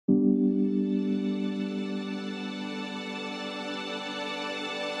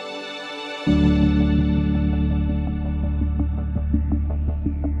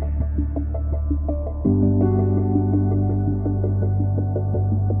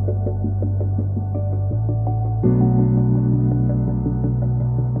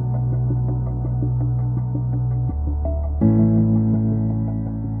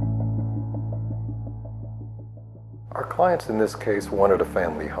clients in this case wanted a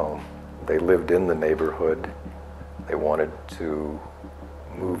family home. They lived in the neighborhood. They wanted to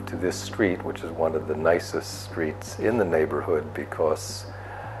move to this street, which is one of the nicest streets in the neighborhood because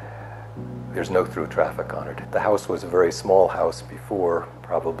there's no through traffic on it. The house was a very small house before,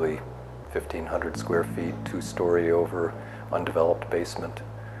 probably 1,500 square feet, 2-story over, undeveloped basement.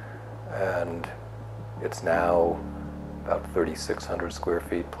 And it's now about 3,600 square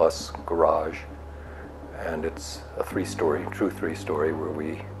feet plus garage. And it's a 3-story, true 3-story, where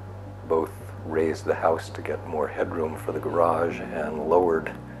we both raised the house to get more headroom for the garage and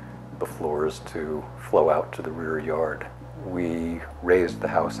lowered the floors to flow out to the rear yard. We raised the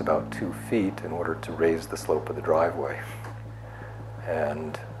house about 2 feet in order to raise the slope of the driveway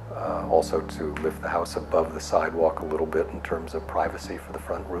and also to lift the house above the sidewalk a little bit in terms of privacy for the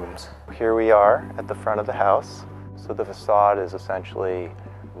front rooms. Here we are at the front of the house. So the facade is essentially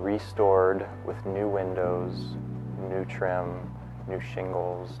restored with new windows, new trim, new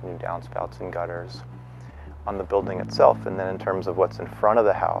shingles, new downspouts and gutters on the building itself. And then in terms of what's in front of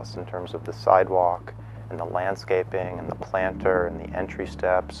the house, in terms of the sidewalk and the landscaping and the planter and the entry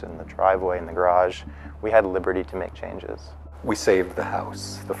steps and the driveway and the garage, we had liberty to make changes. We saved the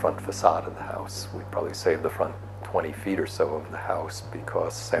house, the front facade of the house. We probably saved the front 20 feet or so of the house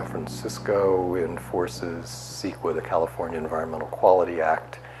because San Francisco enforces CEQA, the California Environmental Quality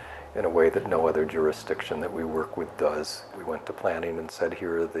Act, in a way that no other jurisdiction that we work with does. We went to planning and said,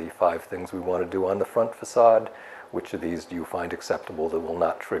 here are the 5 things we want to do on the front facade. Which of these do you find acceptable that will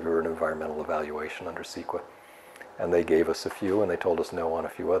not trigger an environmental evaluation under CEQA? And they gave us a few, and they told us no on a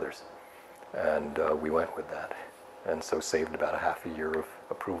few others. And we went with that. And so saved about a half a year of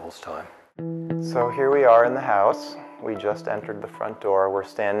approvals time. So here we are in the house. We just entered the front door. We're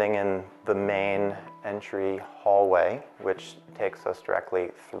standing in the main entry hallway, which takes us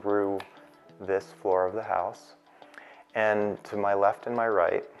directly through this floor of the house. And to my left and my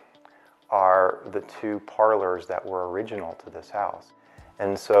right are the 2 parlors that were original to this house.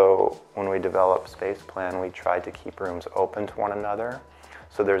 And so when we developed space plan, we tried to keep rooms open to one another.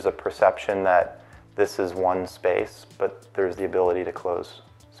 So there's a perception that this is one space, but there's the ability to close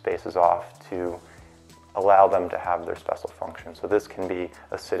spaces off to allow them to have their special function. So this can be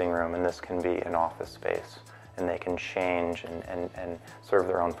a sitting room and this can be an office space, and they can change and serve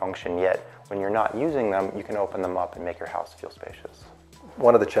their own function. Yet when you're not using them, you can open them up and make your house feel spacious.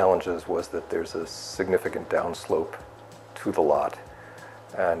 One of the challenges was that there's a significant downslope to the lot.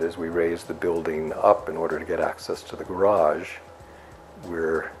 And as we raised the building up in order to get access to the garage,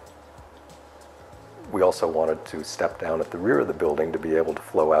 we also wanted to step down at the rear of the building to be able to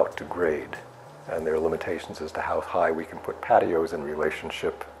flow out to grade. And there are limitations as to how high we can put patios in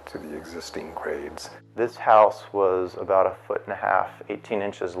relationship to the existing grades. This house was about 1.5 feet, 18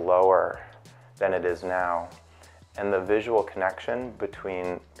 inches lower than it is now. And the visual connection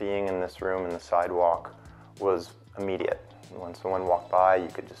between being in this room and the sidewalk was immediate. When someone walked by, you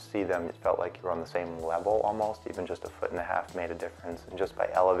could just see them. It felt like you were on the same level almost. Even just 1.5 feet made a difference. And just by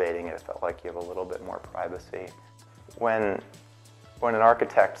elevating it, it felt like you have a little bit more privacy. When an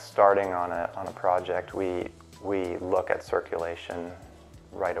architect's starting on a project, we look at circulation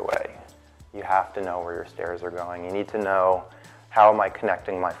right away. You have to know where your stairs are going. You need to know, how am I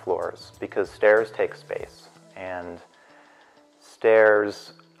connecting my floors? Because stairs take space. And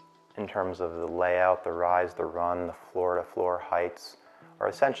stairs, in terms of the layout, the rise, the run, the floor-to-floor heights, are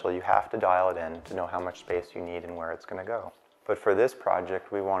essential. You have to dial it in to know how much space you need and where it's going to go. But for this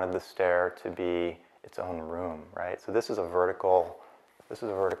project, we wanted the stair to be its own room, right? So this is a vertical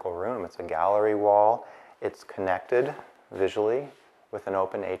room. It's a gallery wall. It's connected visually with an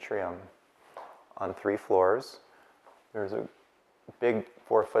open atrium on 3 floors. There's a big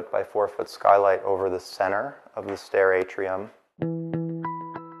 4-foot by 4-foot skylight over the center of the stair atrium.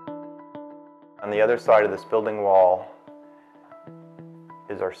 On the other side of this building wall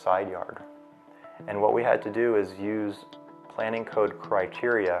is our side yard. And what we had to do is use planning code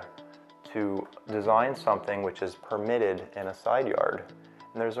criteria to design something which is permitted in a side yard.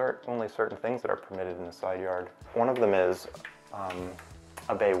 And there's only certain things that are permitted in the side yard. One of them is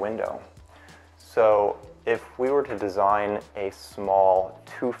a bay window. So if we were to design a small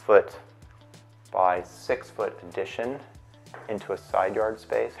 2-foot by 6-foot addition into a side yard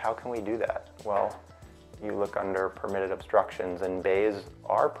space, how can we do that? Well, you look under permitted obstructions, and bays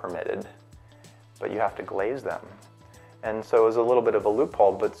are permitted, but you have to glaze them. And so it was a little bit of a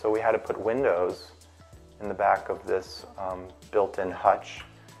loophole, but so we had to put windows in the back of this built-in hutch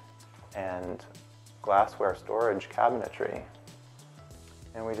and glassware storage cabinetry.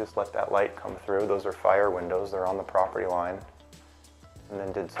 And we just let that light come through. Those are fire windows, they're on the property line. and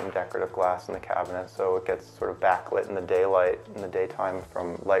then did some decorative glass in the cabinet, so it gets sort of backlit in the daylight, in the daytime,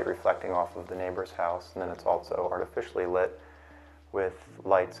 from light reflecting off of the neighbor's house, and then it's also artificially lit with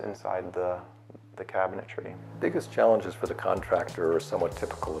lights inside the cabinetry. Biggest challenges for the contractor are somewhat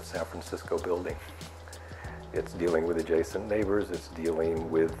typical of San Francisco building. It's dealing with adjacent neighbors, it's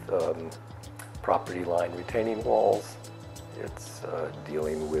dealing with property line retaining walls, it's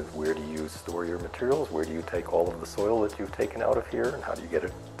dealing with where do you store your materials, where do you take all of the soil that you've taken out of here, and how do you get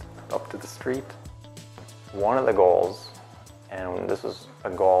it up to the street. One of the goals, and this is a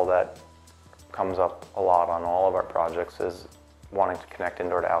goal that comes up a lot on all of our projects, is wanting to connect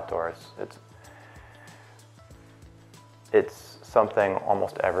indoor to outdoors. It's something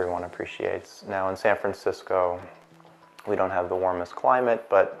almost everyone appreciates. Now in San Francisco, we don't have the warmest climate,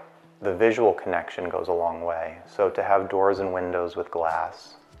 but the visual connection goes a long way. So to have doors and windows with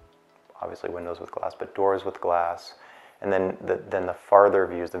glass, obviously windows with glass, but doors with glass, and then the farther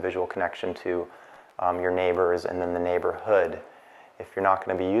views, the visual connection to your neighbors and then the neighborhood. If you're not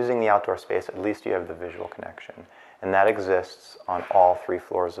going to be using the outdoor space, at least you have the visual connection. And that exists on all 3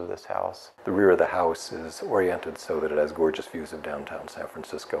 floors of this house. The rear of the house is oriented so that it has gorgeous views of downtown San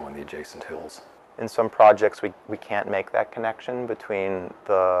Francisco and the adjacent hills. In some projects, we can't make that connection between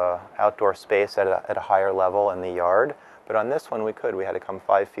the outdoor space at a higher level and the yard. But on this one, we could. We had to come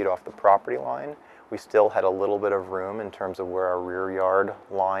 5 feet off the property line. We still had a little bit of room in terms of where our rear yard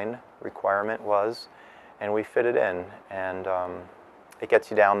line requirement was. And we fit it in. And it gets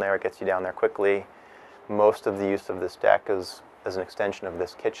you down there. It gets you down there quickly. Most of the use of this deck is as an extension of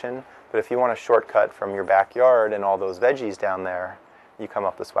this kitchen. But if you want a shortcut from your backyard and all those veggies down there, you come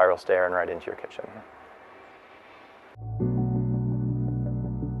up the spiral stair and right into your kitchen.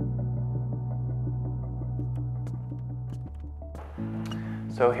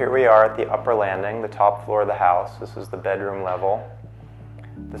 So here we are at the upper landing, the top floor of the house. This is the bedroom level.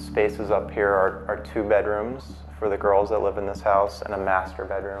 The spaces up here are 2 bedrooms for the girls that live in this house and a master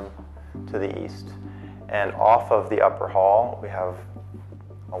bedroom to the east. And off of the upper hall, we have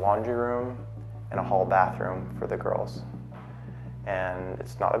a laundry room and a hall bathroom for the girls. And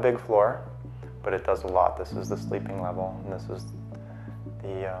it's not a big floor, but it does a lot. This is the sleeping level, and this is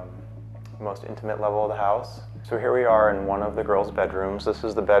the most intimate level of the house. So here we are in one of the girls' bedrooms. This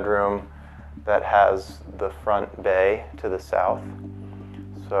is the bedroom that has the front bay to the south.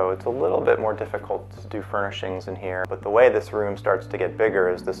 So it's a little bit more difficult to do furnishings in here, but the way this room starts to get bigger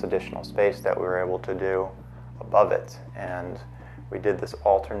is this additional space that we were able to do above it. And we did this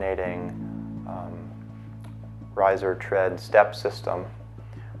alternating riser tread step system,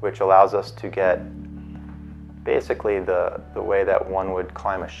 which allows us to get basically the way that one would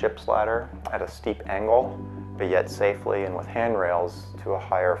climb a ship's ladder at a steep angle, but yet safely and with handrails to a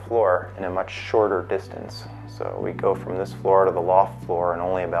higher floor in a much shorter distance. So we go from this floor to the loft floor in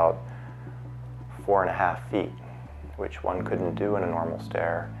only about 4.5 feet, which one couldn't do in a normal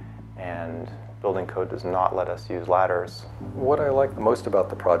stair, and building code does not let us use ladders. What I like the most about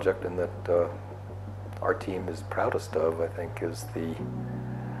the project, and that our team is proudest of, I think, is the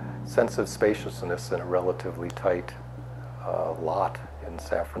sense of spaciousness in a relatively tight lot in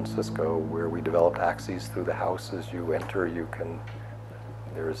San Francisco, where we developed axes through the house. As you enter,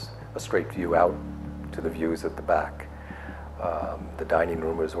 there's a straight view out to the views at the back. The dining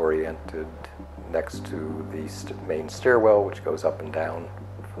room is oriented next to the main stairwell, which goes up and down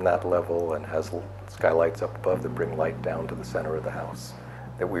from that level and has skylights up above that bring light down to the center of the house.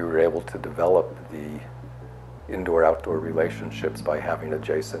 That we were able to develop the indoor-outdoor relationships by having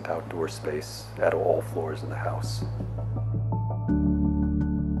adjacent outdoor space at all floors of the house.